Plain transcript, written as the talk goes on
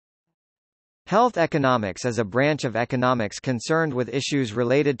Health economics is a branch of economics concerned with issues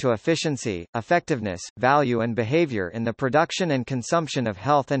related to efficiency, effectiveness, value and behavior in the production and consumption of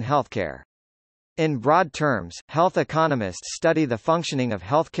health and healthcare. In broad terms, health economists study the functioning of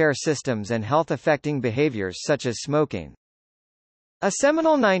healthcare systems and health-affecting behaviors such as smoking. A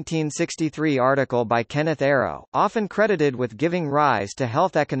seminal 1963 article by Kenneth Arrow, often credited with giving rise to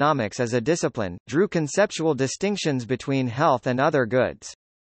health economics as a discipline, drew conceptual distinctions between health and other goods.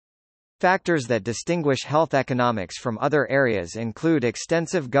 Factors that distinguish health economics from other areas include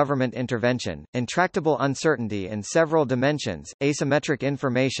extensive government intervention, intractable uncertainty in several dimensions, asymmetric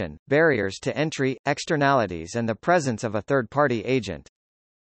information, barriers to entry, externalities and the presence of a third-party agent.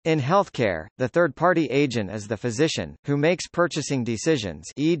 In healthcare, the third-party agent is the physician, who makes purchasing decisions,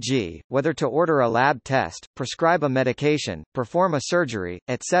 e.g., whether to order a lab test, prescribe a medication, perform a surgery,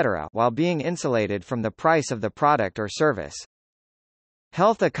 etc., while being insulated from the price of the product or service.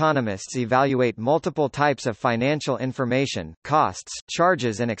 Health economists evaluate multiple types of financial information, costs,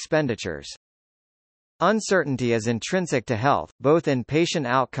 charges and expenditures. Uncertainty is intrinsic to health, both in patient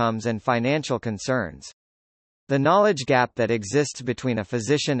outcomes and financial concerns. The knowledge gap that exists between a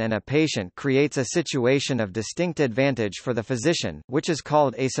physician and a patient creates a situation of distinct advantage for the physician, which is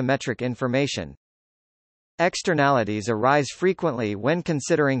called asymmetric information. Externalities arise frequently when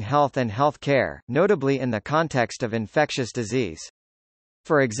considering health and health care, notably in the context of infectious disease.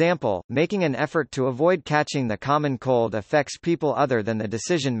 For example, making an effort to avoid catching the common cold affects people other than the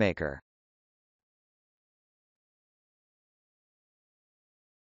decision maker.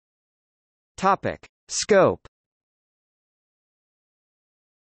 Topic: Scope.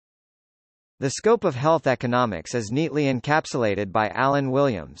 The scope of health economics is neatly encapsulated by Alan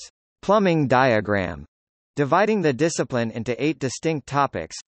Williams' plumbing diagram, dividing the discipline into 8 distinct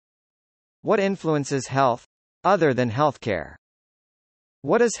topics. What influences health? Other than healthcare.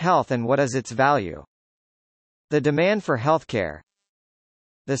 What is health and what is its value? The demand for healthcare.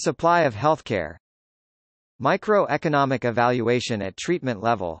 The supply of healthcare. Microeconomic evaluation at treatment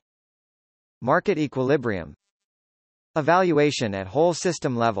level. Market equilibrium. Evaluation at whole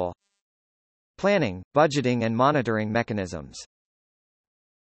system level. Planning, budgeting and monitoring mechanisms.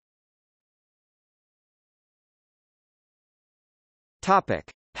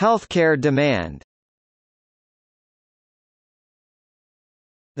 Topic: Healthcare demand.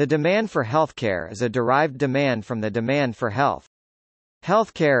 The demand for healthcare is a derived demand from the demand for health.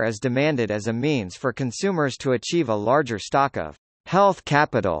 Healthcare is demanded as a means for consumers to achieve a larger stock of health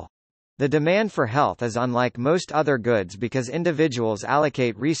capital. The demand for health is unlike most other goods because individuals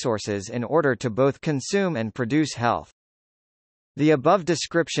allocate resources in order to both consume and produce health. The above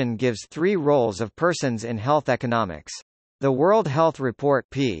description gives 3 roles of persons in health economics. The World Health Report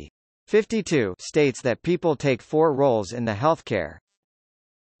p. 52 states that people take 4 roles in the healthcare: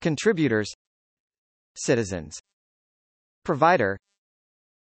 contributors, citizens, provider,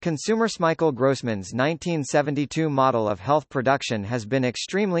 consumers. Michael Grossman's 1972 model of health production has been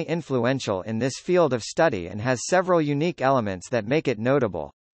extremely influential in this field of study and has several unique elements that make it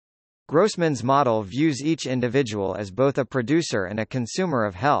notable. Grossman's model views each individual as both a producer and a consumer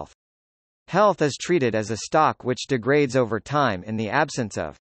of health. Health is treated as a stock which degrades over time in the absence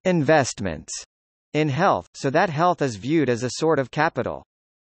of investments in health, so that health is viewed as a sort of capital.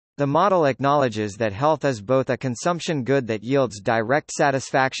 The model acknowledges that health is both a consumption good that yields direct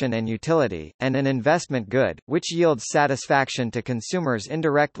satisfaction and utility, and an investment good, which yields satisfaction to consumers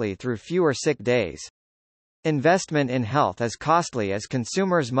indirectly through fewer sick days. Investment in health is costly as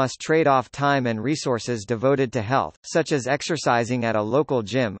consumers must trade off time and resources devoted to health, such as exercising at a local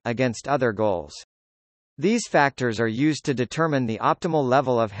gym, against other goals. These factors are used to determine the optimal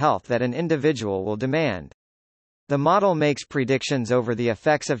level of health that an individual will demand. The model makes predictions over the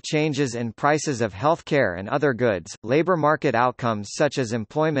effects of changes in prices of healthcare and other goods, labor market outcomes such as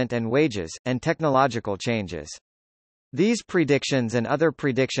employment and wages, and technological changes. These predictions and other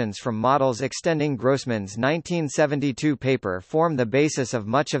predictions from models extending Grossman's 1972 paper form the basis of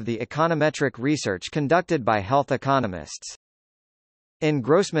much of the econometric research conducted by health economists. In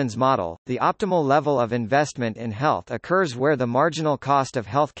Grossman's model, the optimal level of investment in health occurs where the marginal cost of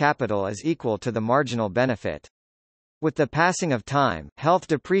health capital is equal to the marginal benefit. With the passing of time, health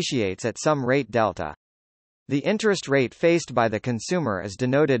depreciates at some rate delta. The interest rate faced by the consumer is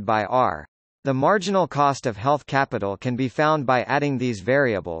denoted by R. The marginal cost of health capital can be found by adding these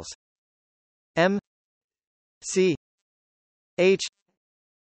variables: M C H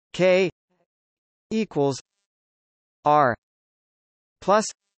K equals R plus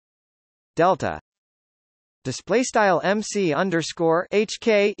delta. Display style MC underscore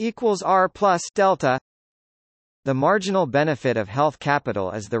HK equals R plus delta. The marginal benefit of health capital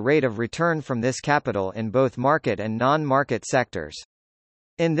is the rate of return from this capital in both market and non-market sectors.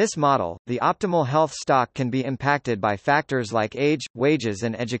 In this model, the optimal health stock can be impacted by factors like age, wages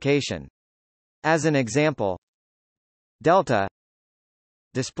and education. As an example, delta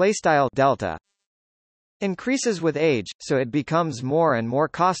delta increases with age, so it becomes more and more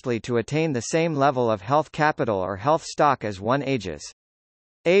costly to attain the same level of health capital or health stock as one ages.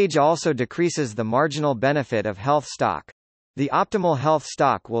 Age also decreases the marginal benefit of health stock. The optimal health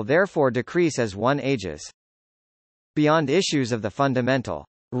stock will therefore decrease as one ages. Beyond issues of the fundamental,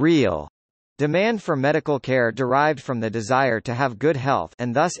 real demand for medical care derived from the desire to have good health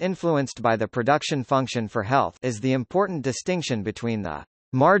and thus influenced by the production function for health is the important distinction between the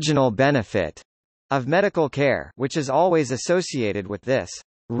marginal benefit of medical care, which is always associated with this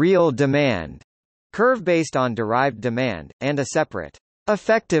real demand curve based on derived demand, and a separate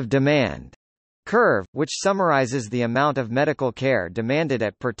effective demand curve, which summarizes the amount of medical care demanded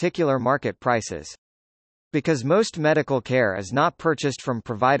at particular market prices. Because most medical care is not purchased from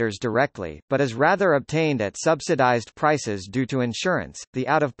providers directly, but is rather obtained at subsidized prices due to insurance, the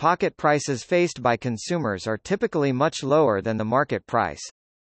out-of-pocket prices faced by consumers are typically much lower than the market price.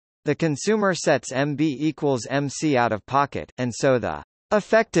 The consumer sets MB equals MC out-of-pocket, and so the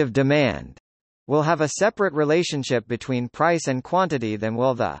effective demand will have a separate relationship between price and quantity than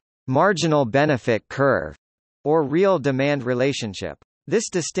will the marginal benefit curve, or real demand relationship. This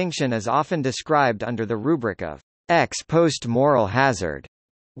distinction is often described under the rubric of ex post moral hazard,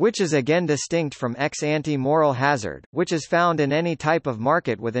 which is again distinct from ex ante moral hazard, which is found in any type of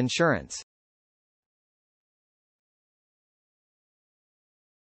market with insurance.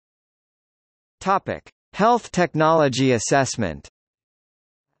 Topic: Health technology assessment.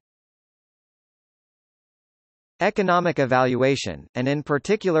 Economic evaluation, and in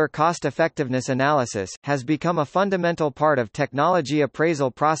particular cost-effectiveness analysis, has become a fundamental part of technology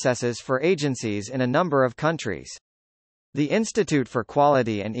appraisal processes for agencies in a number of countries. The Institute for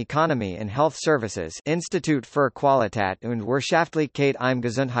Quality and Economy in Health Services Institut für Qualität und Wirtschaftlichkeit im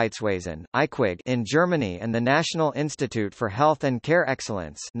Gesundheitswesen, IQWiG in Germany and the National Institute for Health and Care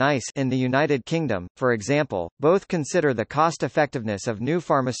Excellence NICE in the United Kingdom, for example, both consider the cost-effectiveness of new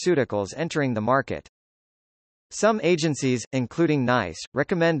pharmaceuticals entering the market. Some agencies, including NICE,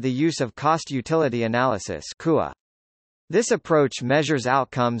 recommend the use of cost-utility analysis (CUA). This approach measures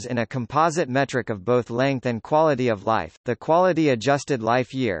outcomes in a composite metric of both length and quality of life, the Quality Adjusted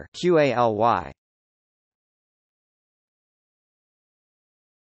Life Year (QALY).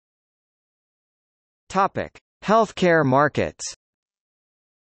 Topic: Healthcare markets.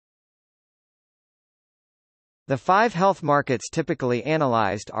 The 5 health markets typically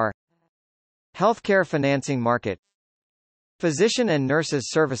analyzed are: Healthcare financing market, Physician and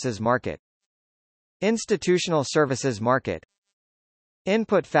nurses services market, Institutional services market,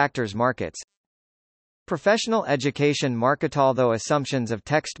 Input factors markets, Professional education market. Although assumptions of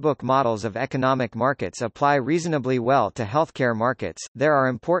textbook models of economic markets apply reasonably well to healthcare markets, there are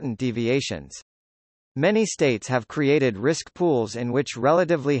important deviations. Many states have created risk pools in which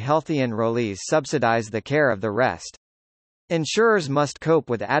relatively healthy enrollees subsidize the care of the rest. Insurers must cope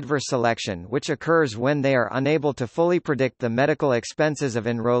with adverse selection, which occurs when they are unable to fully predict the medical expenses of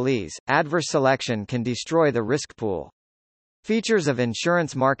enrollees. Adverse selection can destroy the risk pool. Features of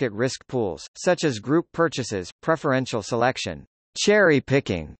insurance market risk pools, such as group purchases, preferential selection, cherry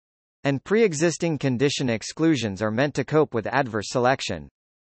picking, and pre-existing condition exclusions are meant to cope with adverse selection.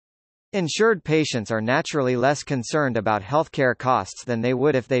 Insured patients are naturally less concerned about healthcare costs than they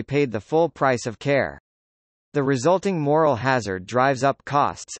would if they paid the full price of care. The resulting moral hazard drives up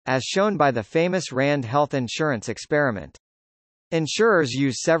costs, as shown by the famous Rand health insurance experiment. Insurers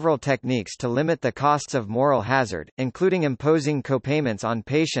use several techniques to limit the costs of moral hazard, including imposing copayments on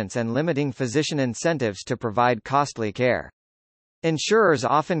patients and limiting physician incentives to provide costly care. Insurers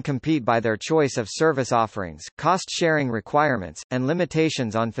often compete by their choice of service offerings, cost-sharing requirements, and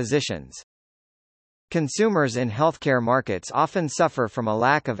limitations on physicians. Consumers in healthcare markets often suffer from a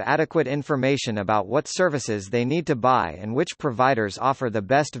lack of adequate information about what services they need to buy and which providers offer the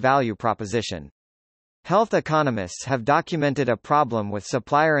best value proposition. Health economists have documented a problem with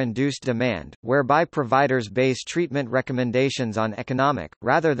supplier-induced demand, whereby providers base treatment recommendations on economic,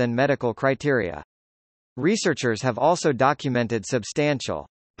 rather than medical criteria. Researchers have also documented substantial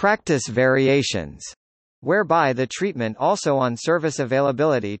practice variations, whereby the treatment also on service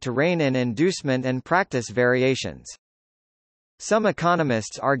availability to rein in inducement and practice variations. Some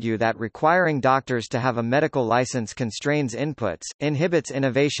economists argue that requiring doctors to have a medical license constrains inputs, inhibits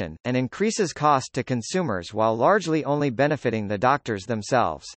innovation, and increases cost to consumers while largely only benefiting the doctors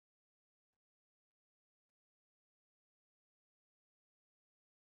themselves.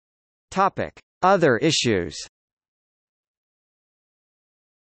 Topic: Other issues.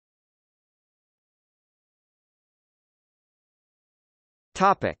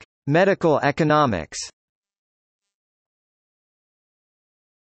 Topic: Medical economics.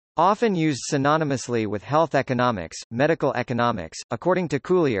 Often used synonymously with health economics, medical economics, according to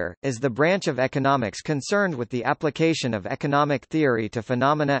Coulier, is the branch of economics concerned with the application of economic theory to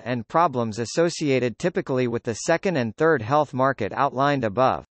phenomena and problems associated typically with the second and third health market outlined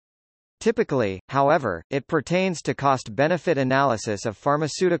above. Typically, however, it pertains to cost-benefit analysis of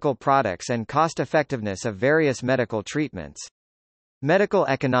pharmaceutical products and cost-effectiveness of various medical treatments. Medical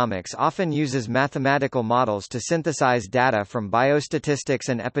economics often uses mathematical models to synthesize data from biostatistics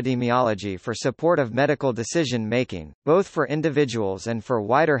and epidemiology for support of medical decision-making, both for individuals and for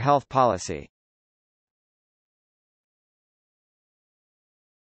wider health policy.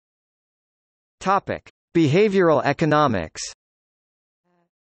 Topic: Behavioral economics.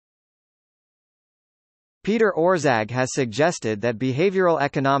 Peter Orszag has suggested that behavioral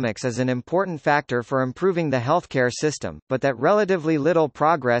economics is an important factor for improving the healthcare system, but that relatively little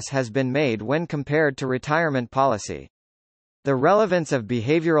progress has been made when compared to retirement policy. The relevance of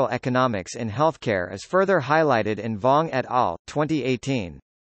behavioral economics in healthcare is further highlighted in Vong et al. 2018.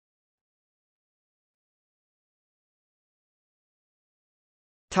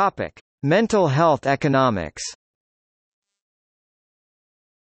 Topic: Mental health economics.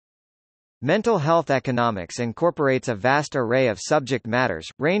 Mental health economics incorporates a vast array of subject matters,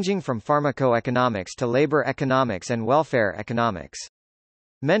 ranging from pharmacoeconomics to labor economics and welfare economics.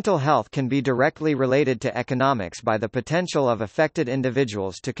 Mental health can be directly related to economics by the potential of affected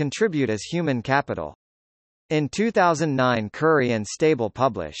individuals to contribute as human capital. In 2009, Curry and Stable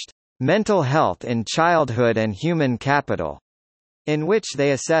published Mental Health in Childhood and Human Capital, in which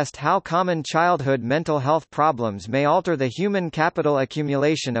they assessed how common childhood mental health problems may alter the human capital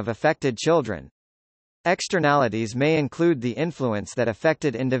accumulation of affected children. Externalities may include the influence that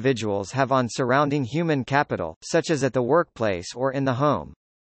affected individuals have on surrounding human capital, such as at the workplace or in the home.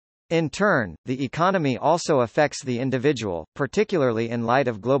 In turn, the economy also affects the individual, particularly in light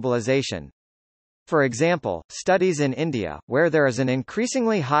of globalization. For example, studies in India, where there is an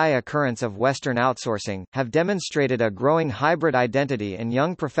increasingly high occurrence of Western outsourcing, have demonstrated a growing hybrid identity in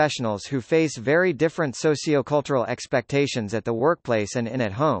young professionals who face very different sociocultural expectations at the workplace and in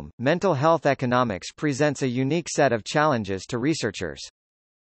at home. Mental health economics presents a unique set of challenges to researchers.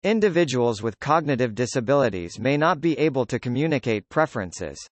 Individuals with cognitive disabilities may not be able to communicate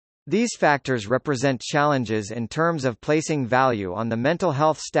preferences. These factors represent challenges in terms of placing value on the mental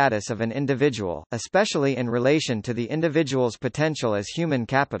health status of an individual, especially in relation to the individual's potential as human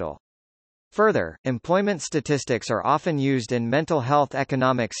capital. Further, employment statistics are often used in mental health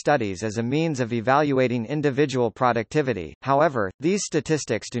economic studies as a means of evaluating individual productivity. However, these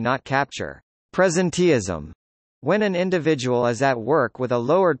statistics do not capture presenteeism when an individual is at work with a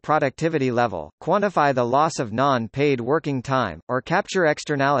lowered productivity level, quantify the loss of non-paid working time, or capture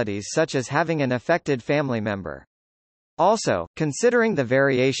externalities such as having an affected family member. Also, considering the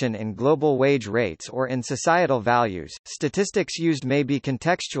variation in global wage rates or in societal values, statistics used may be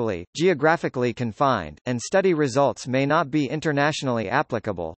contextually, geographically confined, and study results may not be internationally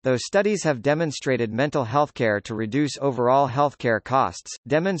applicable, though studies have demonstrated mental health care to reduce overall healthcare costs,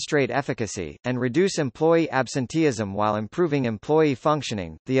 demonstrate efficacy, and reduce employee absenteeism while improving employee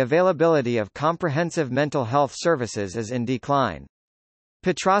functioning. The availability of comprehensive mental health services is in decline.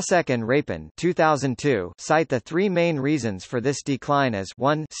 Petrasek and Rapin 2002 cite the three main reasons for this decline as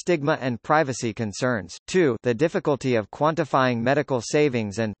 1. Stigma and privacy concerns, 2. The difficulty of quantifying medical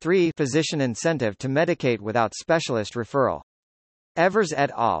savings, and 3. Physician incentive to medicate without specialist referral. Evers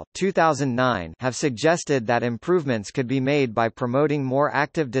et al. 2009 have suggested that improvements could be made by promoting more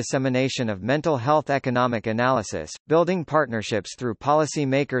active dissemination of mental health economic analysis, building partnerships through policy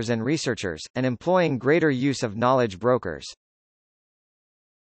makers and researchers, and employing greater use of knowledge brokers.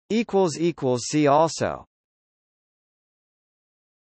 See also